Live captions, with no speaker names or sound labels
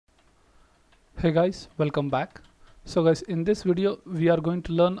Hey guys, welcome back. So guys, in this video we are going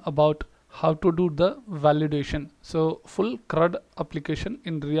to learn about how to do the validation. So full CRUD application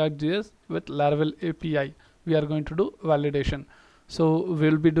in React.js with Laravel API. We are going to do validation. So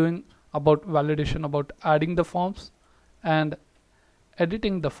we'll be doing about validation about adding the forms and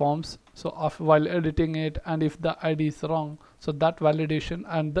editing the forms. So while editing it, and if the ID is wrong, so that validation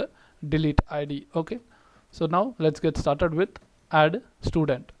and the delete ID. Okay. So now let's get started with add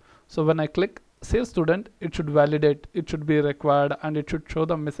student. So when I click save student, it should validate, it should be required, and it should show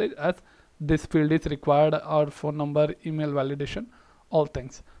the message as this field is required, or phone number, email validation, all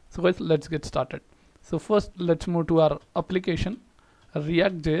things. So guys, let's get started. So first let's move to our application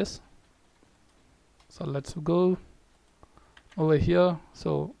React.js. So let's go over here.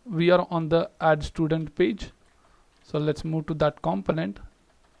 So we are on the add student page. So let's move to that component,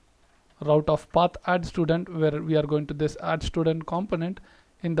 route of path add student, where we are going to this add student component.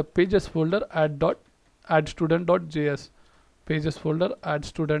 In the pages folder add student.js, pages folder add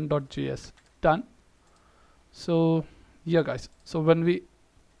student.js. Done. So yeah guys, so when we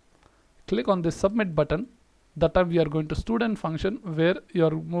click on this submit button, that time we are going to student function, where you are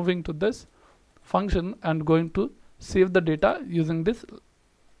moving to this function and going to save the data using this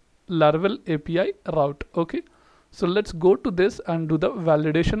Laravel API route. Okay, so let's go to this and do the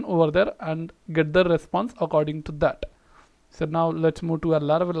validation over there and get the response according to that. So now let's move to our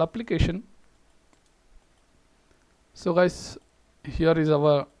Laravel application. So guys, here is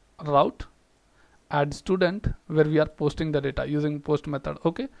our route add student, where we are posting the data using post method.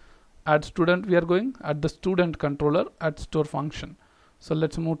 Okay, add student, we are going at the student controller at store function. So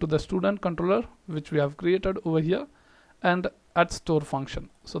let's move to the student controller, which we have created over here, and at store function.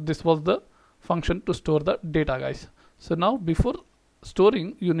 So this was the function to store the data, guys. So now before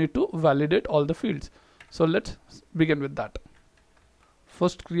storing, you need to validate all the fields. So let's begin with that.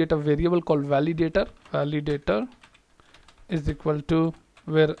 First, create a variable called validator. Validator is equal to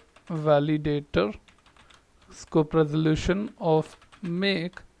where validator scope resolution of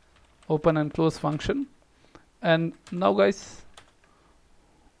make open and close function. And now guys,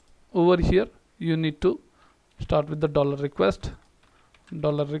 over here you need to start with the $request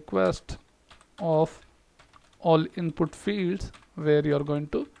of all input fields, where you are going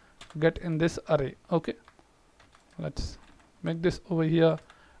to get in this array. Okay, let's make this over here,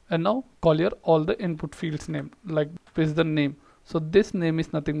 and now call your all the input fields name, like paste the name. So this name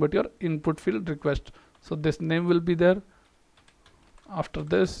is nothing but your input field request, so this name will be there. After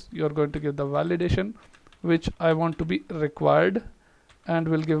this, you are going to give the validation, which I want to be required, and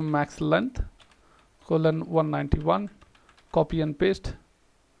we'll give max length :191, copy and paste.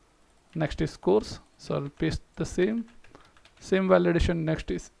 Next is scores, so I'll paste the same validation. Next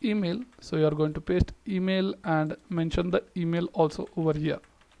is email, so you are going to paste email and mention the email also over here.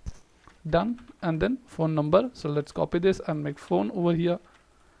 Done. And then phone number, so let's copy this and make phone over here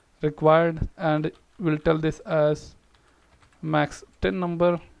required, and we'll tell this as max 10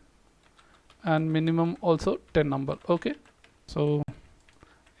 number and minimum also 10 number. Okay, so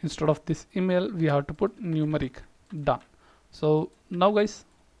instead of this email we have to put numeric. Done. So now guys,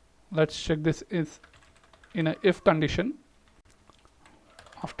 let's check this is in a if condition.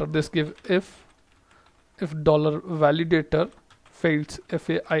 After this, give if $validator fails,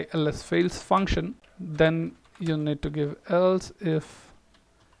 fails fails function, then you need to give else. If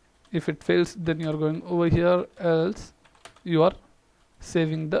it fails, then you are going over here, else you are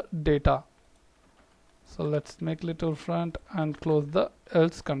saving the data. So let's make little front and close the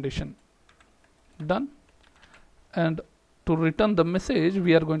else condition. Done. And to return the message,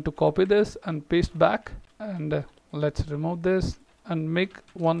 we are going to copy this and paste back, and let's remove this and make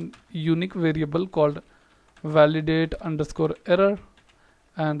one unique variable called validate_error,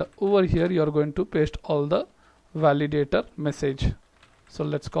 and over here you are going to paste all the validator message. So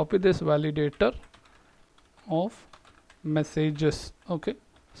let's copy this validator of messages. Okay,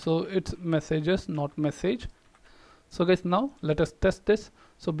 so it's messages, not message. So guys, now let us test this.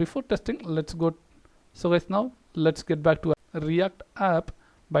 So before testing, let's go. So guys, now let's get back to a React app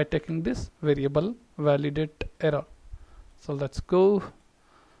by taking this variable validate error. So let's go.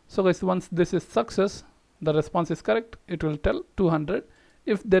 So guys, once this is success, the response is correct, it will tell 200.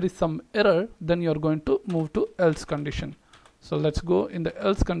 If there is some error, then you are going to move to else condition. So let's go in the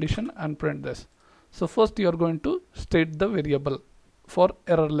else condition and print this. So first you are going to state the variable for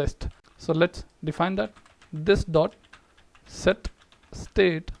error list. So let's define that. This dot set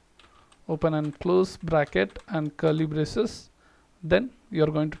state open and close bracket and curly braces. Then you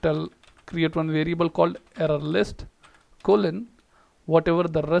are going to create one variable called error list colon whatever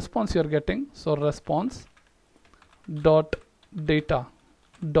the response you are getting. So response dot data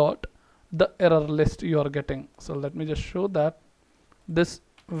dot the error list you are getting. So let me just show that this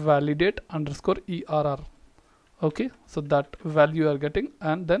validate underscore err. Okay, so that value you are getting,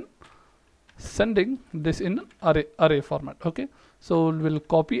 and then sending this in array format. Okay, so we'll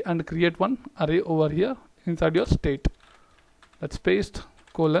copy and create one array over here inside your state. Let's paste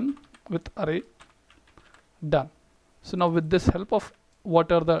colon with array. Done. So now with this help of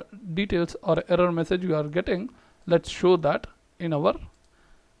what are the details or error message you are getting, let's show that in our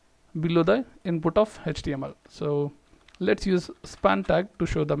below the input of HTML. So let's use span tag to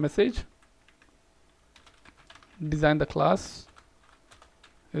show the message. Design the class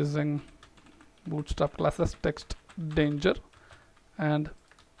using bootstrap classes text danger, and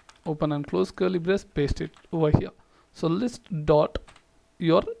open and close curly brace, paste it over here. So list dot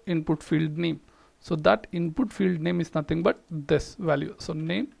your input field name. So that input field name is nothing but this value. So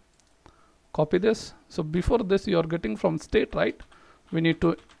name, copy this. So before this you are getting from state, right? We need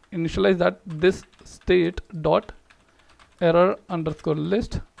to initialize that this state dot error underscore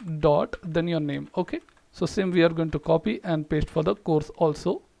list dot then your name. Okay, so same we are going to copy and paste for the course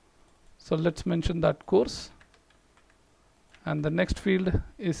also. So let's mention that course, and the next field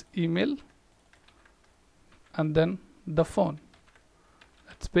is email, and then the phone.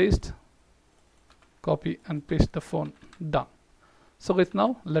 Let's paste, copy and paste the phone. Done. So guys,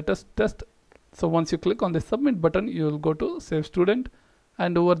 now let us test. So once you click on the submit button, you will go to save student,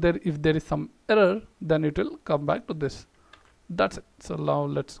 and over there if there is some error, then it will come back to this. That's it. So now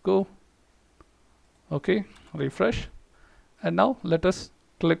let's go. Okay, refresh, and now let us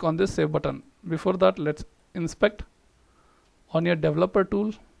click on this save button. Before that, let's inspect on your developer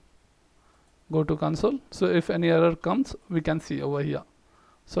tool, go to console. So if any error comes, we can see over here.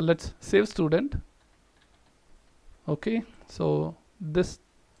 So let's save student. Okay, so this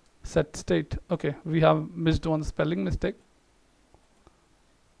set state, okay, we have missed one spelling mistake.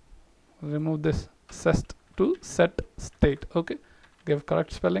 Remove this set to set state. Okay, give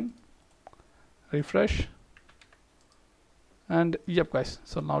correct spelling, refresh, and yep guys,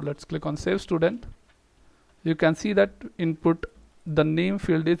 so now let's click on save student. You can see that input, the name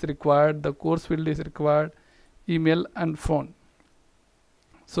field is required, the course field is required, email and phone.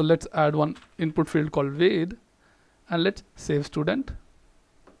 So let's add one input field called Ved, and let's save student.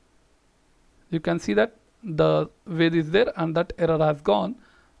 You can see that the Ved is there and that error has gone,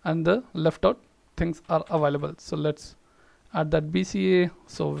 and the left out things are available. So let's add that BCA,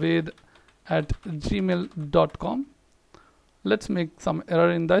 so Ved at gmail.com. Let's make some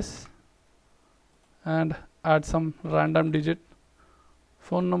error in this and add some random digit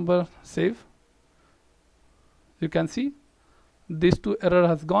phone number, save. You can see these two error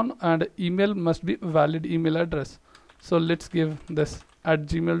has gone, and email must be valid email address. So let's give this at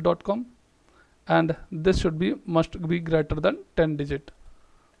gmail.com, and this should be must be greater than 10 digit.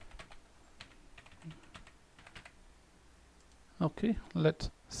 Okay, let's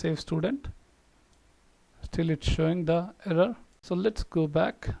save student. Still it's showing the error. So let's go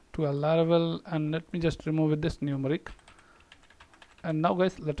back to a Laravel, and let me just remove this numeric. And now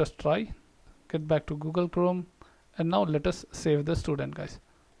guys, let us try. Get back to Google Chrome, and now let us save the student guys.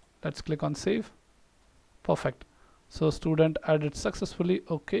 Let's click on save. Perfect. So student added successfully.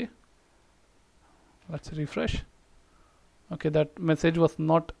 Okay, let's refresh. Okay, that message was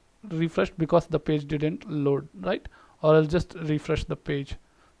not refreshed because the page didn't load, right? Or I'll just refresh the page.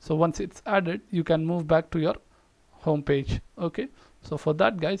 So once it's added, you can move back to your home page. Okay, so for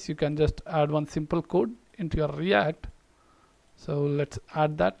that guys, you can just add one simple code into your React. So let's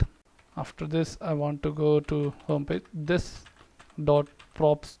add that. After this, I want to go to home page. This dot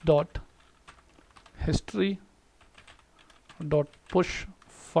props dot history dot push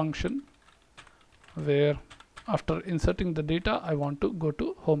function, where after inserting the data, I want to go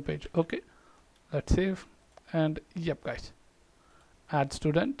to home page. Okay, let's save, and yep guys, add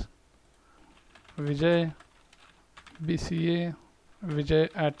student Vijay BCA Vijay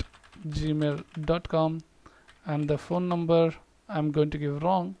at gmail.com, and the phone number I'm going to give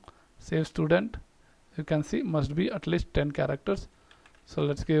wrong. Save student. You can see must be at least 10 characters. So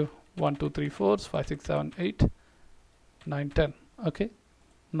let's give 1 2 3 4 5 6 7 8 9 10. Okay,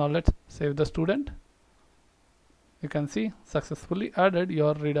 now let's save the student. You can see successfully added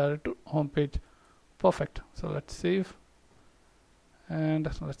your redirect to home page. Perfect. So let's save and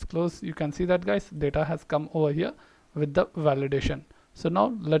let's close. You can see that guys, data has come over here with the validation. So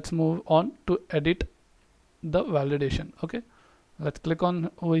now let's move on to edit the validation. Okay, let's click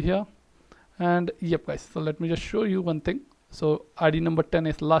on over here, and yep guys, so let me just show you one thing. So ID number 10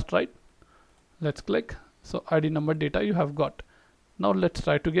 is last, right? Let's click. So ID number data you have got. Now let's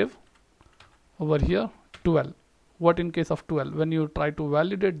try to give over here 12. What in case of 12? When you try to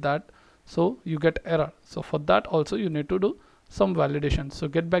validate that, so you get error. So for that also you need to do some validation. So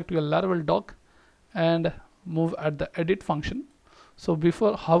get back to your Laravel doc and move at the edit function. So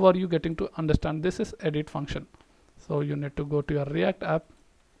before, how are you getting to understand this is edit function? So you need to go to your React app,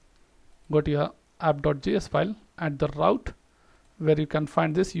 go to your app.js file, at the route where you can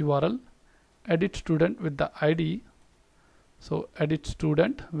find this URL, edit student with the ID. So edit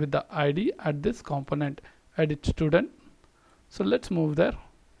student with the ID at this component, edit student. So let's move there,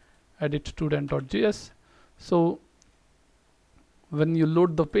 edit student.js. So when you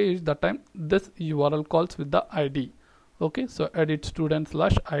load the page, that time this URL calls with the ID. Okay, so edit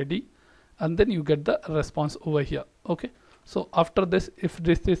student/ID, and then you get the response over here. Okay, so after this, if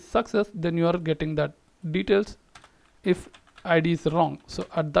this is success, then you are getting that details if ID is wrong. So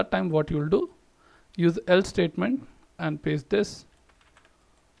at that time what you will do, use else statement and paste this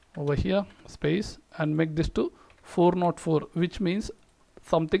over here, space, and make this to 404, which means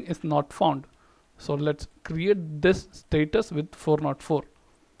something is not found. So let's create this status with 404.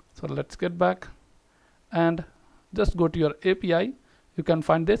 So let's get back and just go to your API. You can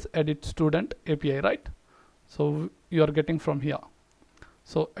find this edit student API, right? So you are getting from here.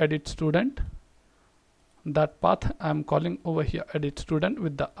 So edit student, that path I'm calling over here, edit student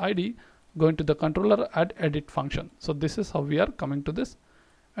with the ID, going to the controller, add edit function. So this is how we are coming to this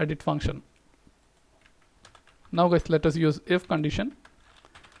edit function. Now guys, let us use if condition.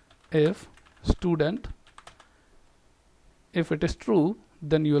 If student, if it is true,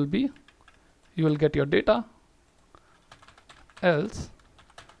 then you will get your data, else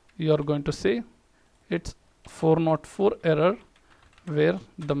you are going to say it's 404 error, where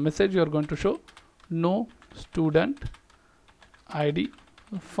the message you are going to show no student ID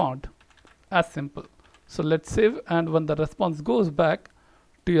found. As simple. So let's save, and when the response goes back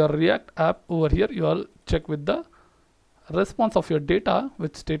to your React app over here, you will check with the response of your data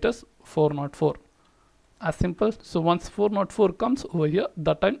with status 404. As simple. So once 404 comes over here,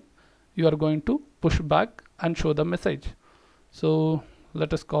 that time you are going to push back and show the message. So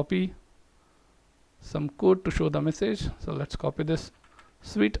let us copy some code to show the message. So let's copy this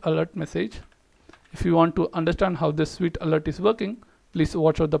sweet alert message. If you want to understand how this sweet alert is working, please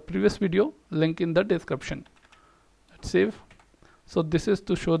watch out the previous video, link in the description. Let's save. So this is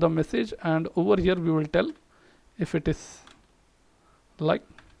to show the message, and over here we will tell if it is like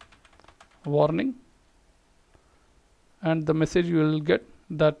warning, and the message you will get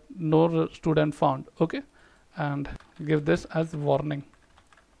that no student found. Okay, and give this as warning.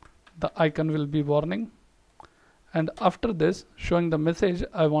 The icon will be warning, and after this showing the message,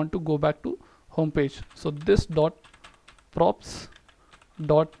 I want to go back to home page. So this dot props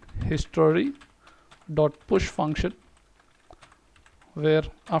dot history dot push function, where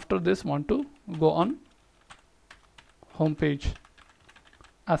after this want to go on home page.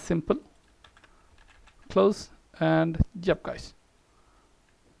 As simple. Close, and yep guys,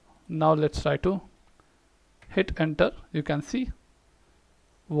 now let's try to hit enter. You can see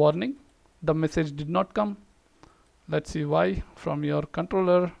warning, the message did not come. Let's see why. From your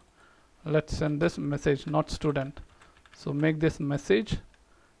controller, let's send this message not student. So make this message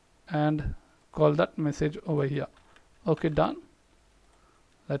and call that message over here. Okay, done.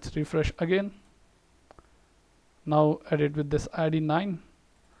 Let's refresh again. Now edit with this ID 9,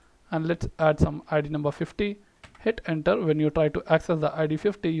 and let's add some ID number 50. Hit enter. When you try to access the ID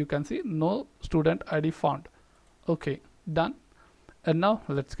 50, you can see no student ID found. Okay, done. And now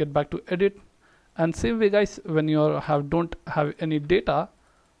let's get back to edit. And same way guys, when you don't have any data,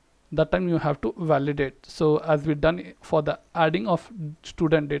 that time you have to validate. So as we done for the adding of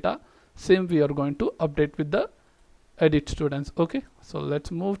student data, same we are going to update with the edit students. Okay, so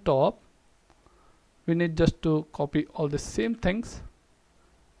let's move top. We need just to copy all the same things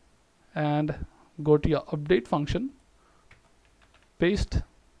and go to your update function, paste.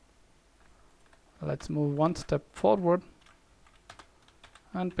 Let's move one step forward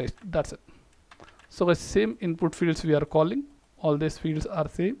and paste. That's it. So the same input fields we are calling, all these fields are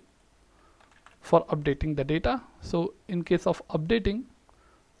same for updating the data. So in case of updating,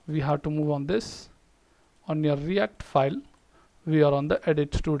 we have to move on this. On your React file, we are on the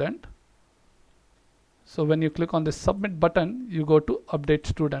edit student. So when you click on the submit button, you go to update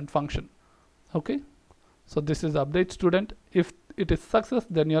student function. Okay, so this is update student. If it is success,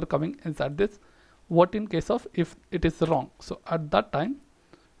 then you are coming inside this. What in case of if it is wrong? So at that time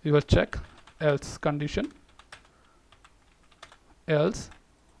you will check else condition, else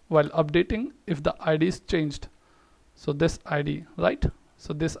while updating if the ID is changed. So this ID, right?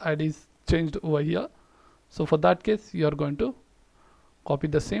 So this ID is changed over here. So for that case, you are going to copy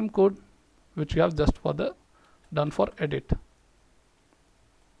the same code which you have just for the done for edit.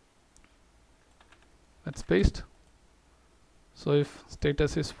 Let's paste. So if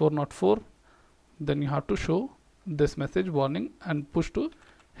status is 404, then you have to show this message warning and push to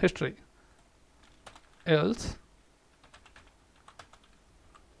history. Else,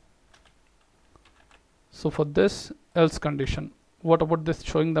 so for this else condition, what about this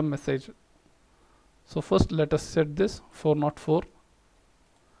showing the message? So first let us set this 404.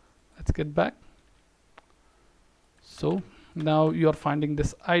 Let's get back. So now you are finding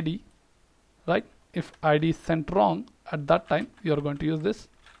this ID, right? If ID is sent wrong, at that time you are going to use this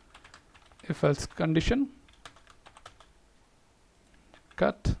if else condition.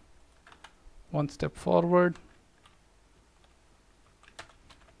 Cut one step forward,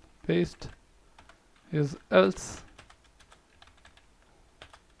 paste, is else,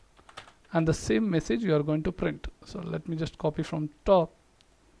 and the same message you are going to print. So let me just copy from top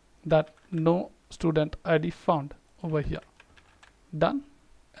that no student ID found over here. Done.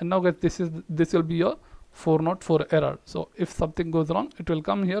 And now guys, this will be your 404 error. So if something goes wrong, it will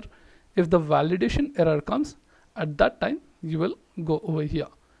come here. If the validation error comes, at that time you will go over here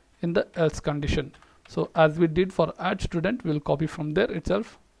in the else condition. So as we did for add student, we'll copy from there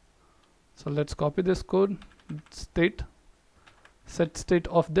itself. So let's copy this code, state, set state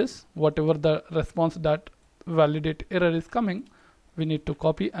of this, whatever the response that validate error is coming, we need to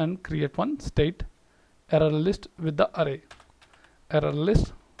copy and create one state error list with the array. Error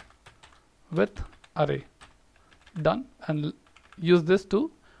list with array. Done. And use this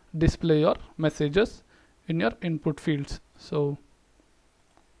to display your messages in your input fields. So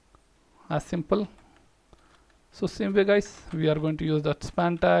as simple. So same way guys, we are going to use that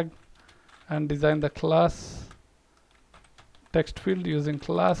span tag and design the class text field using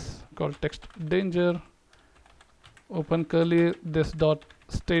class called text danger. Open curly, this dot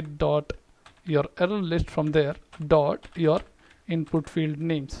state dot your error list, from there dot your input field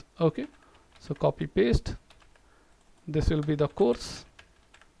names. Okay, so copy paste. This will be the course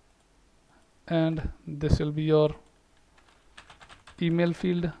and this will be your email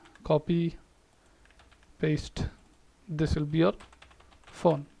field. Copy paste. This will be your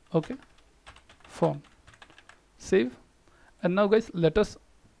phone. Okay, phone. Save. And now guys, let us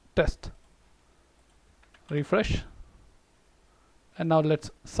test. Refresh. And now let's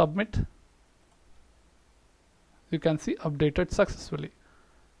submit. You can see updated successfully.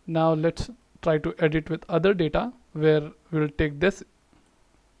 Now let's try to edit with other data where we'll take this.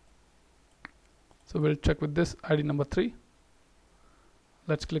 So we'll check with this ID number 3.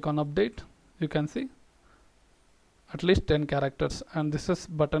 Let's click on update. You can see at least 10 characters, and this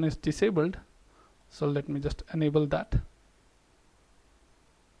button is disabled. So let me just enable that.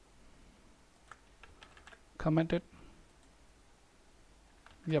 Comment it.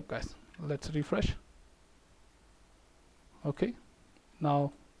 Yep guys, let's refresh. Okay,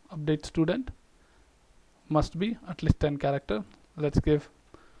 now update student must be at least 10 character. Let's give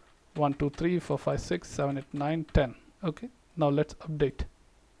 1 2 3 4 5 6 7 8 9 10. Okay, now let's update.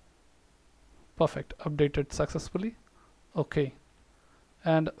 Perfect, updated successfully. Okay,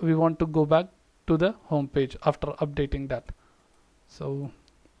 and we want to go back to the home page after updating that. So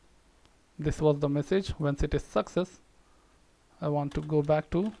this was the message. Once it is success, I want to go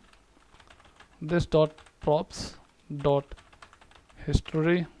back to this dot props dot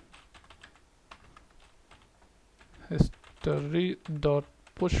history dot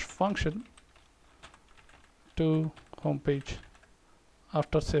push function to home page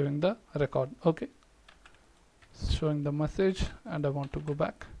after saving the record. Okay, showing the message, and I want to go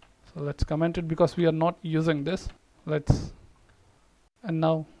back. So let's comment it because we are not using this. And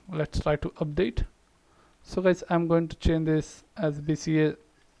now let's try to update. So guys, I'm going to change this as BCA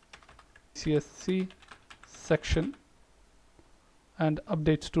CSC section and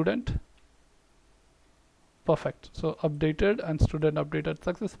update student. Perfect. So updated and student updated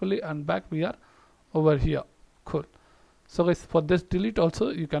successfully, and back we are over here. Cool. So guys, for this delete also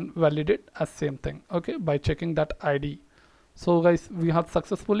you can validate as same thing. Okay, by checking that ID. So guys, we have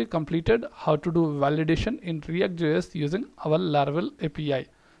successfully completed how to do validation in React.js using our Laravel API.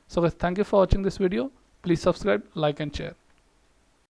 So guys, thank you for watching this video. Please subscribe, like and share.